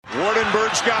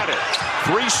Spartanburg's got it.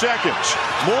 3 seconds.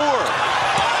 Moore.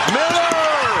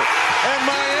 Miller. And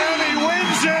Miami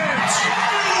wins it.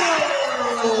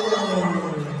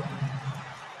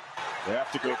 They have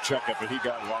to go check it, but he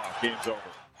got locked. Game's over.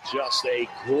 Just a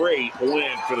great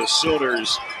win for the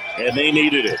Sooners, and they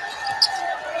needed it.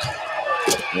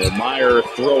 And Meyer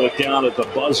throw it down at the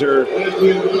buzzer. And that'll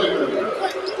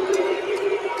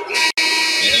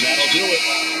do it.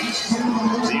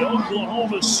 The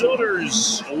Oklahoma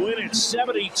Sooners win it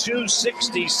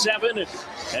 72-67,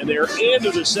 and they're into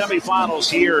the semifinals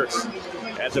here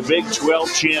at the Big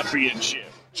 12 Championship.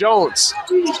 Jones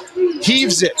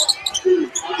heaves it.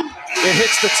 It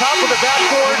hits the top of the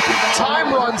backboard.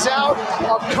 Time runs out.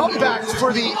 A comeback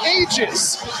for the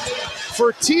ages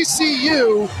for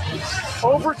TCU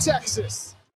over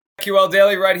Texas. BetQL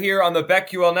Daily right here on the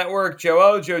BetQL Network. Joe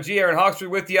O, Joe G, Aaron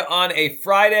Hawksworth with you on a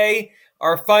Friday,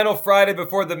 our final Friday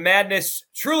before the madness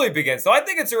truly begins. So I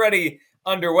think it's already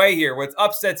underway here with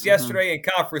upsets yesterday in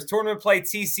conference tournament play.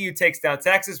 TCU takes down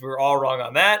Texas. We were all wrong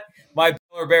on that. My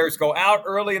Baylor Bears go out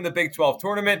early in the Big 12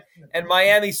 tournament, and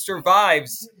Miami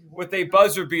survives with a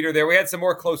buzzer beater there. We had some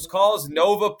more close calls.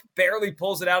 Nova barely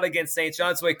pulls it out against St.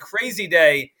 John. So a crazy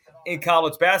day in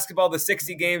college basketball. The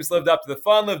 60 games lived up to the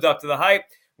fun, lived up to the hype.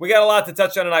 We got a lot to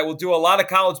touch on tonight. We'll do a lot of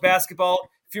college basketball.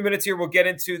 A few minutes here, we'll get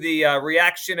into the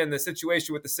reaction and the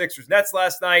situation with the Sixers Nets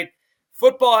last night.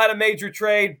 Football had a major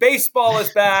trade. Baseball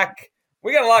is back.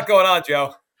 We got a lot going on,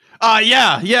 Joe.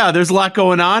 Yeah. There's a lot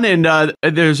going on, and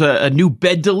there's a new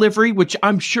bed delivery, which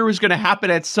I'm sure is going to happen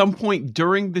at some point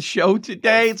during the show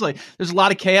today. It's like there's a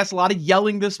lot of chaos, a lot of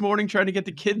yelling this morning, trying to get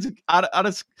the kids out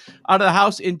of the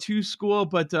house into school.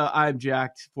 But I'm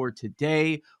jacked for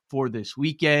today, for this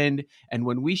weekend, and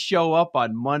when we show up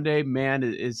on Monday, man,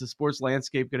 is the sports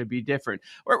landscape going to be different.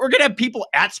 We're going to have people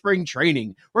at spring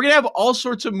training. We're going to have all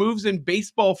sorts of moves in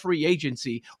baseball free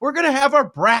agency. We're going to have our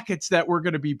brackets that we're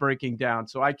going to be breaking down.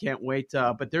 So I can't wait.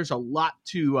 But there's a lot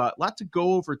to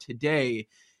go over today,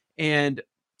 and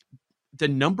the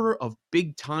number of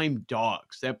big time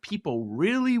dogs that people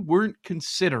really weren't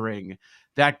considering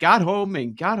that got home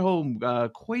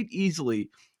quite easily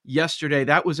yesterday.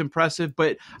 That was impressive.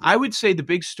 But I would say the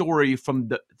big story from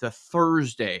the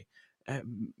Thursday,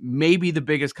 maybe the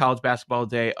biggest college basketball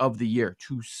day of the year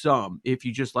to some, if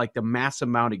you just like the mass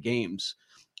amount of games,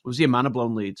 was the amount of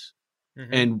blown leads.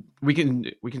 And we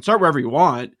can start wherever you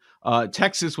want.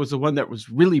 Texas was the one that was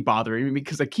really bothering me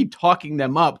because I keep talking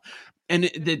them up. And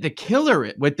the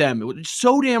killer with them, it was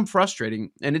so damn frustrating.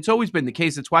 And it's always been the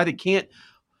case. It's why they can't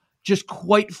just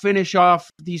quite finish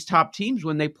off these top teams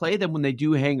when they play them, when they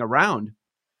do hang around,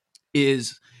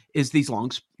 is these long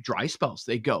dry spells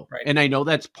they go. Right. And I know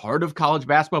that's part of college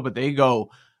basketball, but they go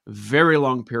very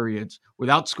long periods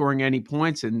without scoring any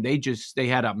points. And they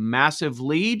had a massive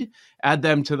lead, add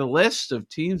them to the list of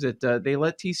teams that they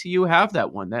let TCU have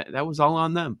that one. That was all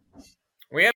on them.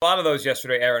 We had a lot of those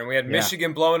yesterday, Aaron. We had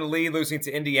Michigan blowing a lead, losing to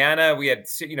Indiana. We had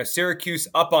Syracuse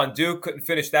up on Duke, couldn't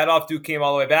finish that off. Duke came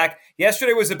all the way back.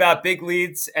 Yesterday was about big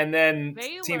leads, and then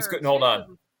teams couldn't hold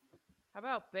on. How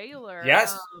about Baylor?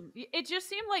 Yes. It just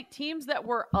seemed like teams that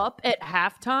were up at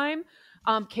halftime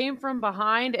came from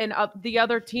behind, and the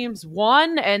other teams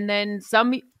won, and then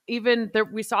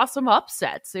we saw some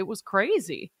upsets. It was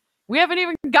crazy. We haven't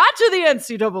even got to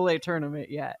the NCAA tournament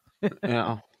yet.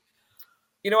 Yeah.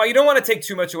 You don't want to take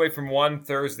too much away from one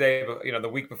Thursday, the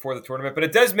week before the tournament, but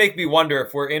it does make me wonder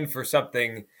if we're in for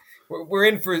something. We're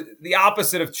in for the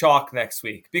opposite of chalk next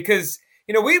week because,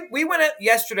 we went at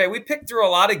yesterday. We picked through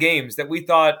a lot of games that we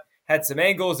thought had some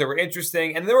angles that were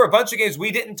interesting. And there were a bunch of games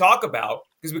we didn't talk about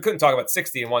because we couldn't talk about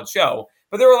 60 in one show.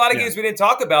 But there were a lot of games we didn't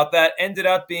talk about that ended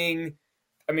up being,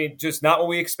 just not what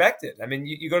we expected.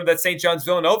 You go to that St. John's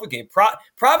Villanova game.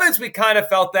 Providence, we kind of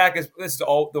felt that because this is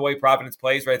all the way Providence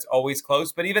plays, right? It's always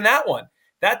close. But even that one,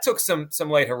 that took some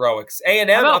late heroics.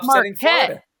 A&M upsetting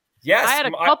Florida. Yes. I had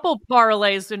a couple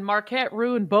parlays, and Marquette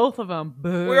ruined both of them.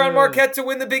 Boo. We're on Marquette to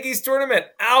win the Big East tournament.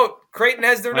 Out. Creighton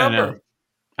has their number.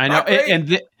 I know.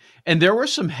 And there were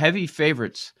some heavy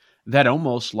favorites that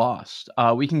almost lost.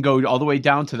 We can go all the way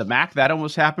down to the MAC. That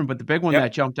almost happened. But the big one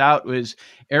that jumped out was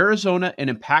Arizona,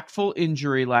 an impactful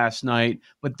injury last night.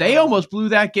 But they almost blew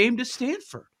that game to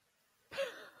Stanford.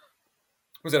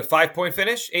 Was it a 5-point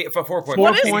finish? 4-point.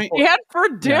 What is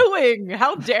Stanford doing?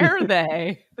 How dare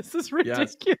they? This is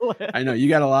ridiculous. Yes. I know. You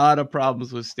got a lot of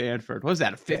problems with Stanford. What was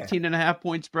that? A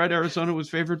 15.5-point spread Arizona was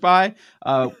favored by?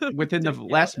 Within the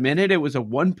last minute, it was a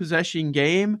one-possession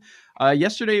game.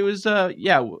 Yesterday, it was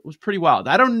pretty wild.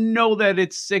 I don't know that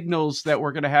it signals that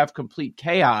we're going to have complete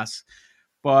chaos,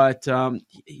 but,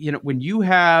 when you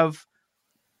have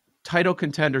title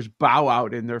contenders bow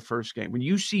out in their first game. When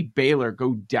you see Baylor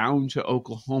go down to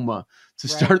Oklahoma to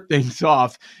start things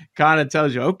off, kind of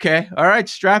tells you, okay, all right,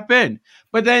 strap in.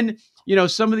 But then,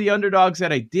 some of the underdogs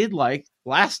that I did like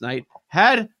last night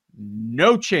had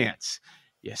no chance.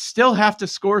 You still have to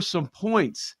score some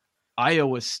points.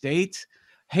 Iowa State.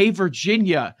 Hey,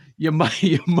 Virginia, you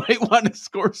might want to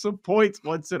score some points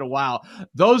once in a while.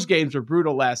 Those games were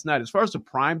brutal last night. As far as the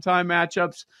primetime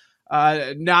matchups,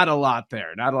 not a lot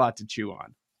there. Not a lot to chew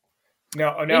on.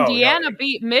 No. Indiana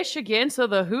beat Michigan, so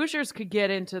the Hoosiers could get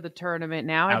into the tournament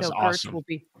now. I know Kurtz will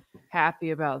be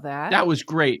happy about that. That was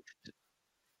great.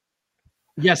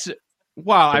 Yes.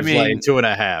 Well, laying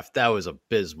 2.5. That was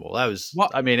abysmal. That was,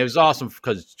 it was awesome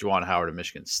because Juwan Howard and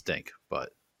Michigan stink,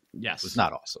 but yes, it was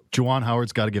not awesome. Juwan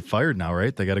Howard's got to get fired now,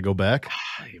 right? They got to go back.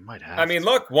 He might have.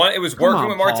 Look, it was working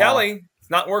with Martelli. Paul. It's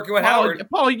not working with Howard.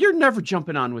 Paul, you're never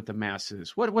jumping on with the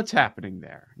masses. What's happening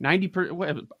there?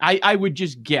 90%. I would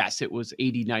just guess it was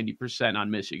 80-90%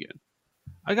 on Michigan.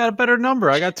 I got a better number.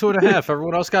 I got 2.5.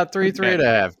 Everyone else got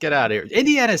 3.5. Get out of here.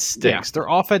 Indiana stinks. Yeah. Their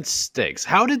offense stinks.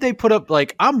 How did they put up?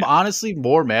 I'm honestly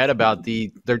more mad about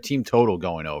their team total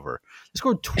going over. They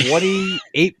scored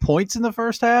 28 points in the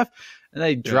first half, and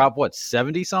they dropped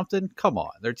 70 something. Come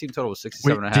on, their team total was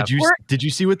 67.5. Did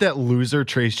you see what that loser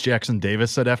Trace Jackson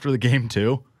Davis said after the game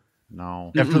too?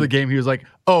 No. After the game, he was like,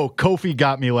 "Oh, Kofi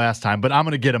got me last time, but I'm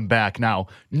going to get him back now."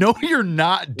 No, you're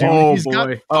not, dude. He's got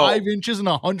 5 inches and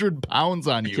 100 pounds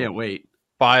on you. I can't wait.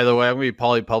 By the way, I'm going to be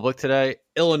Pauly Public today.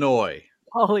 Illinois.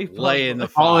 Laying the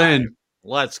 5. All in.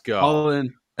 Let's go. All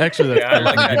in. Actually,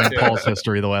 that's been Paul's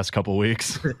history the last couple of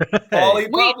weeks. Pauly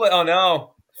Public. Oh,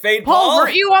 no. Fade Paul, were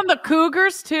you on the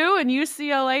Cougars, too, and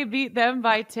UCLA beat them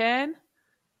by 10?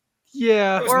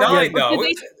 Yeah. It was 9, though.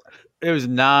 It was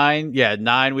 9. Yeah,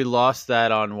 9. We lost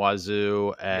that on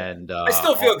Wazoo, and I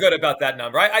still feel good about that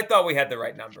number. I thought we had the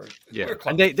right number. Yeah,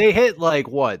 and they hit 3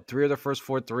 of their first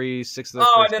 4 threes, 6 of their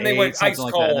first 8. And then they went ice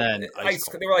cold. Like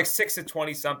they were 6 of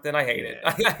 20 something. I hate it.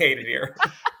 I hate it here.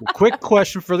 Quick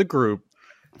question for the group: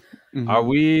 Are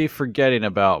we forgetting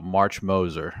about March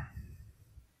Mosier?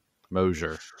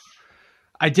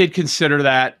 I did consider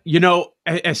that.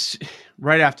 As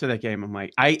right after that game, I'm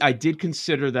like, I did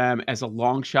consider them as a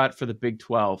long shot for the Big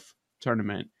 12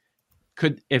 tournament.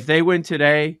 If they win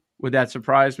today, would that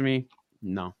surprise me?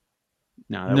 No.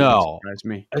 That wouldn't surprise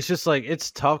me. It's just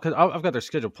it's tough because I've got their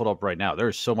schedule pulled up right now.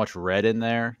 There's so much red in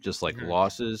there, just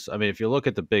losses. If you look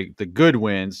at the good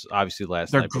wins, obviously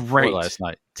They're great. Last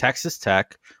night, Texas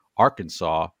Tech,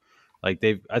 Arkansas.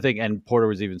 And Porter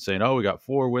was even saying, we got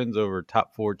 4 wins over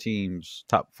top 4 teams,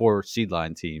 top 4 seed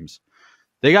line teams.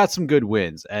 They got some good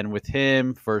wins. And with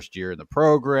him, first year in the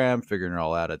program, figuring it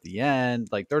all out at the end,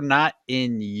 they're not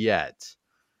in yet.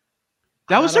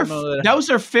 That was their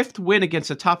 5th win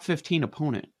against a top 15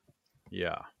 opponent.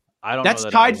 Yeah. That's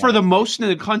tied for the most in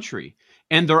the country,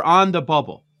 and they're on the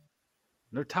bubble.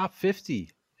 They're top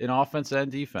 50 in offense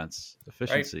and defense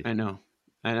efficiency. Right?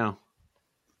 I know.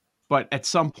 But at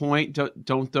some point,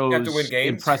 don't those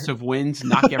impressive wins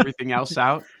knock everything else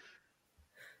out?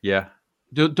 Yeah.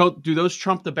 Do those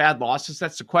trump the bad losses?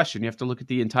 That's the question. You have to look at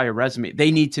the entire resume.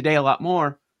 They need today a lot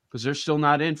more because they're still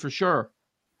not in for sure.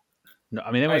 No,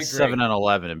 they went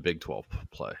 7-11 in Big 12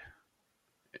 play.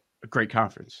 A great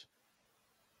conference.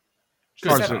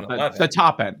 The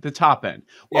top end.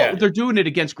 Well, they're doing it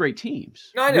against great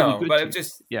teams. No, I know, really but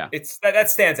teams. It's that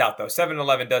stands out though.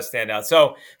 7-11 does stand out.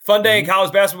 So fun day in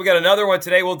college basketball. We got another one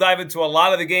today. We'll dive into a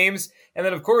lot of the games, and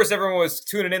then of course everyone was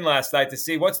tuning in last night to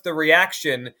see what's the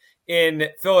reaction in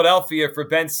Philadelphia for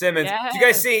Ben Simmons.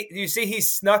 Yes. Do you see he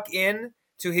snuck in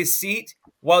to his seat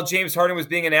while James Harden was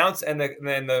being announced, and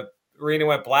then the arena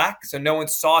went black, so no one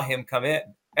saw him come in,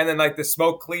 and then the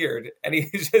smoke cleared, and he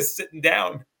was just sitting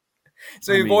down.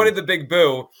 So he avoided the big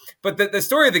boo. But the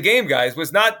story of the game, guys,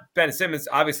 was not Ben Simmons.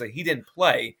 Obviously, he didn't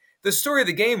play. The story of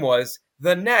the game was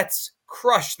the Nets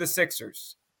crushed the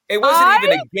Sixers. It wasn't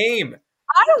even a game.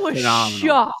 I was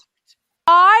shocked.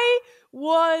 I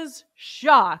was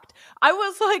shocked. I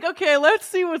was like, okay, let's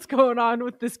see what's going on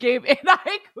with this game. And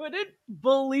I couldn't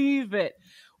believe it.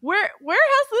 Where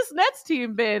has this Nets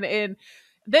team been? And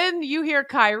then you hear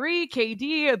Kyrie,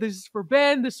 KD, this is for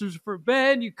Ben, this is for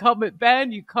Ben. You come at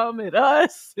Ben, you come at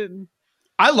us. And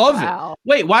I love it.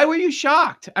 Wait, why were you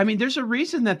shocked? There's a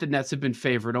reason that the Nets have been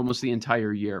favored almost the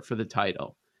entire year for the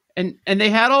title. And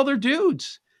they had all their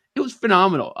dudes. It was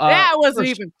phenomenal. That wasn't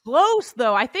even close,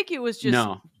 though. I think it was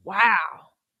just,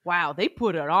 wow, they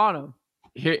put it on them.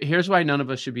 Here's why none of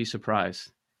us should be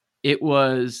surprised. It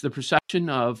was the perception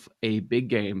of a big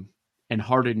game and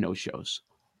Harden no-shows.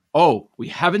 Oh, we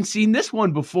haven't seen this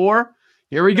one before.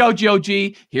 Here we go, Joe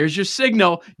G. Here's your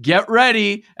signal. Get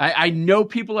ready. I know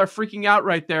people are freaking out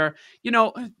right there. You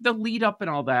know, the lead up and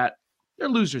all that, they're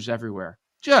losers everywhere.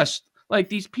 Just like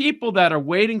these people that are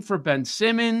waiting for Ben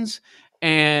Simmons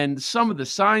and some of the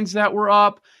signs that were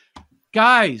up.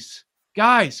 Guys,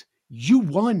 you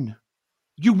won.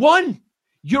 You won.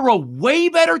 You're a way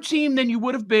better team than you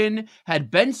would have been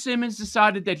had Ben Simmons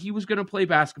decided that he was going to play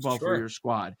basketball for your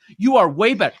squad. You are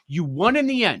way better. You won in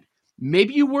the end.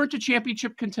 Maybe you weren't a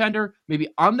championship contender, maybe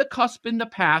on the cusp in the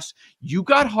past. You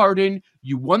got Harden.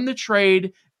 You won the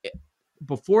trade.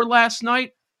 Before last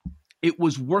night, it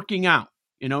was working out,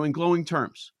 in glowing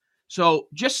terms. So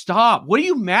just stop. What are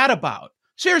you mad about?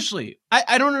 Seriously,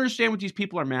 I don't understand what these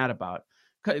people are mad about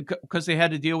because they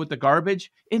had to deal with the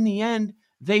garbage. In the end,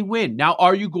 they win. Now,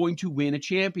 are you going to win a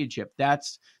championship?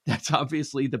 That's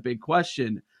obviously the big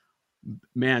question.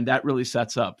 Man, that really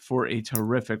sets up for a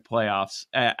terrific playoffs.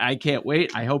 I can't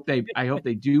wait. I hope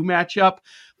they do match up.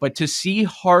 But to see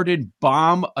Harden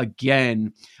bomb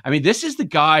again, I mean, this is the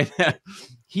guy that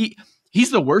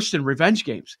he's the worst in revenge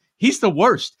games. He's the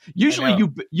worst. Usually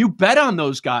you bet on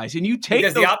those guys and you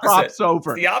take those props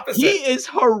over. It's the opposite. He is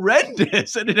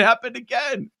horrendous, and it happened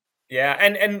again. Yeah,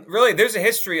 and really, there's a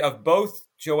history of both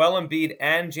Joel Embiid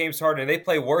and James Harden. They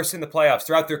play worse in the playoffs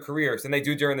throughout their careers than they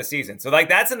do during the season. So,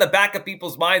 that's in the back of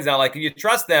people's minds now. Can you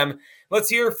trust them? Let's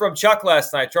hear from Chuck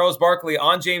last night, Charles Barkley,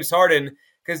 on James Harden,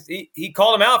 because he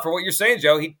called him out for what you're saying,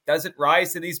 Joe. He doesn't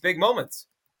rise to these big moments.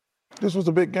 This was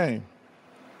a big game.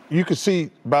 You could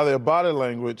see by their body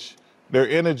language, their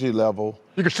energy level.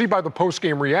 You could see by the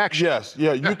post-game reaction. Yes,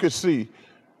 you could see.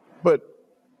 But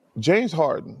James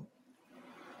Harden,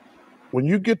 when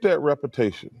you get that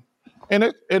reputation,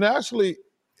 and actually,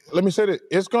 let me say that,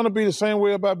 it's going to be the same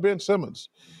way about Ben Simmons.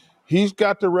 He's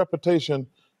got the reputation.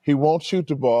 He won't shoot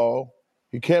the ball.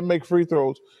 He can't make free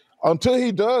throws. Until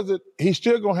he does it, he's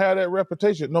still going to have that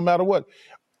reputation no matter what.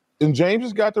 And James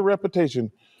has got the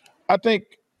reputation. I think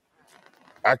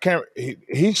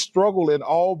he struggled in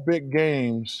all big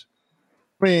games.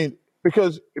 I mean,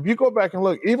 because if you go back and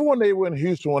look, even when they were in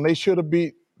Houston, when they should have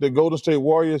beat the Golden State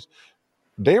Warriors,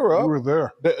 they were up. We were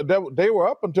there. They were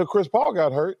up until Chris Paul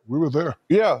got hurt. We were there.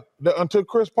 Yeah, until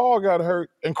Chris Paul got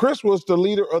hurt. And Chris was the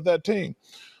leader of that team.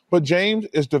 But James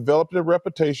is developing a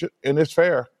reputation, and it's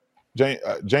fair.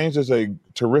 James is a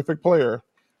terrific player,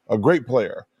 a great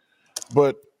player.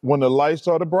 But when the lights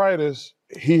are the brightest,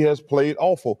 he has played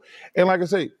awful. And like I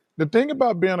say, the thing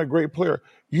about being a great player,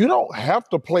 you don't have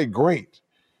to play great.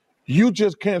 You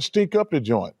just can't stink up the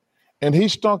joint. And he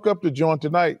stunk up the joint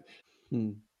tonight.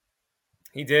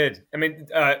 He did. I mean,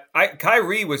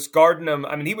 Kyrie was guarding him.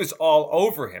 I mean, he was all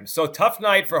over him. So tough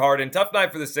night for Harden, tough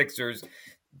night for the Sixers.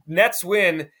 Nets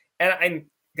win. And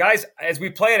guys, as we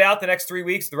play it out the next 3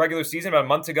 weeks, the regular season, about a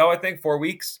month ago, I think, 4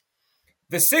 weeks,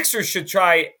 the Sixers should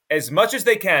try as much as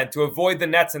they can to avoid the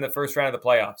Nets in the first round of the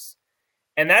playoffs.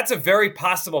 And that's a very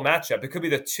possible matchup. It could be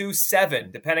the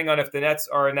 2-7, depending on if the Nets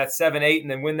are in that 7-8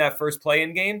 and then win that first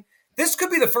play-in game. This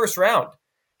could be the first round.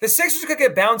 The Sixers could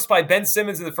get bounced by Ben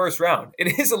Simmons in the first round.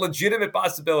 It is a legitimate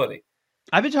possibility.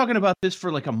 I've been talking about this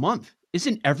for like a month.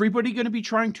 Isn't everybody going to be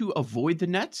trying to avoid the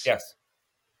Nets? Yes.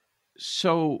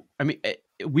 So, I mean,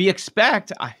 we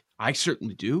expect, I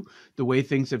certainly do, the way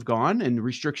things have gone and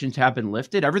restrictions have been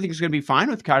lifted, everything's going to be fine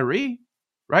with Kyrie,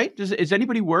 right? Is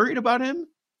anybody worried about him?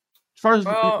 As far as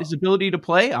his ability to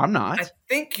play, I'm not. I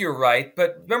think you're right.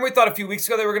 But remember we thought a few weeks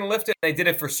ago they were going to lift it? They did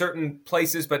it for certain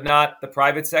places, but not the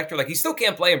private sector. He still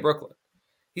can't play in Brooklyn.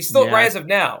 He's still, right as of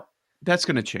now. That's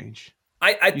going to change.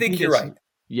 I think you're right.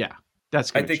 Yeah,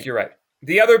 that's going to change. I think you're right.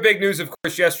 The other big news, of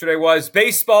course, yesterday was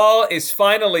baseball is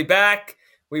finally back.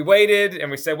 We waited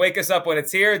and we said, wake us up when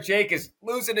it's here. Jake is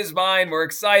losing his mind. We're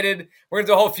excited. We're going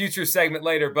to do a whole future segment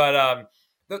later. But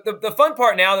the fun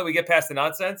part now that we get past the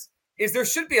nonsense is there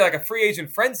should be like a free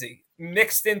agent frenzy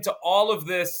mixed into all of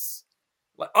this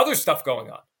other stuff going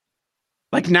on.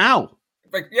 Like now.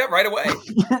 Right away.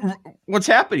 What's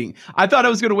happening? I thought I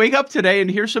was going to wake up today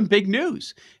and hear some big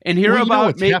news and hear about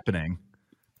what's happening.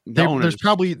 They're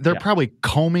probably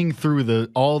combing through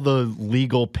all the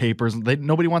legal papers.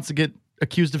 Nobody wants to get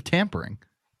accused of tampering.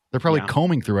 They're probably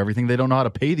combing through everything. They don't know how to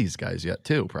pay these guys yet,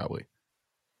 too, probably.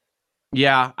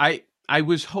 Yeah, I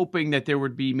was hoping that there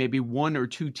would be maybe one or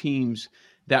two teams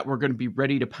that were going to be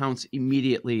ready to pounce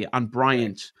immediately on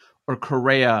Bryant or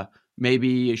Correa,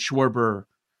 maybe Schwarber,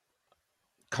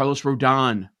 Carlos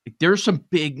Rodon. There's some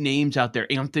big names out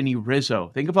there. Anthony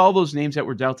Rizzo. Think of all those names that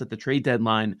were dealt at the trade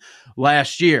deadline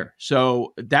last year.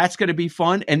 So that's going to be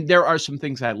fun. And there are some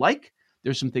things I like.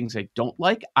 There's some things I don't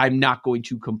like. I'm not going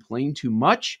to complain too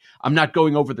much. I'm not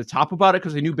going over the top about it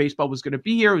because I knew baseball was going to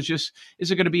be here. It was just,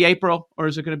 is it going to be April or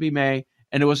is it going to be May?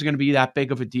 And it wasn't going to be that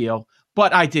big of a deal.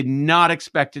 But I did not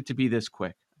expect it to be this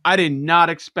quick. I did not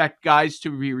expect guys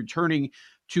to be returning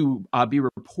to be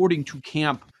reporting to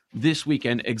camp this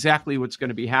weekend. Exactly what's going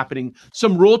to be happening.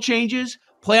 Some rule changes,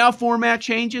 playoff format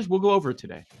changes. We'll go over it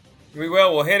today. We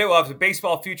will. We'll hit it. We'll have some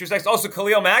baseball futures next. Also,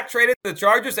 Khalil Mack traded to the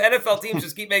Chargers. The NFL teams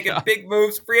just keep making big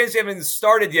moves. Free agency hasn't even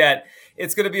started yet.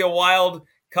 It's going to be a wild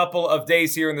couple of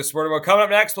days here in the Sporting World. Coming up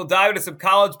next, we'll dive into some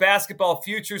college basketball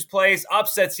futures plays,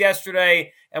 upsets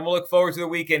yesterday, and we'll look forward to the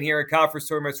weekend here in conference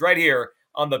tournaments right here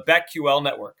on the BetQL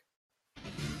Network.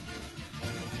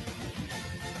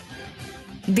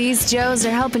 These Joes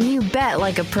are helping you bet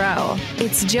like a pro.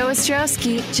 It's Joe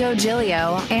Ostrowski, Joe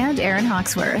Giglio, and Aaron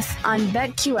Hawksworth on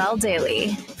BetQL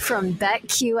Daily from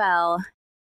BetQL.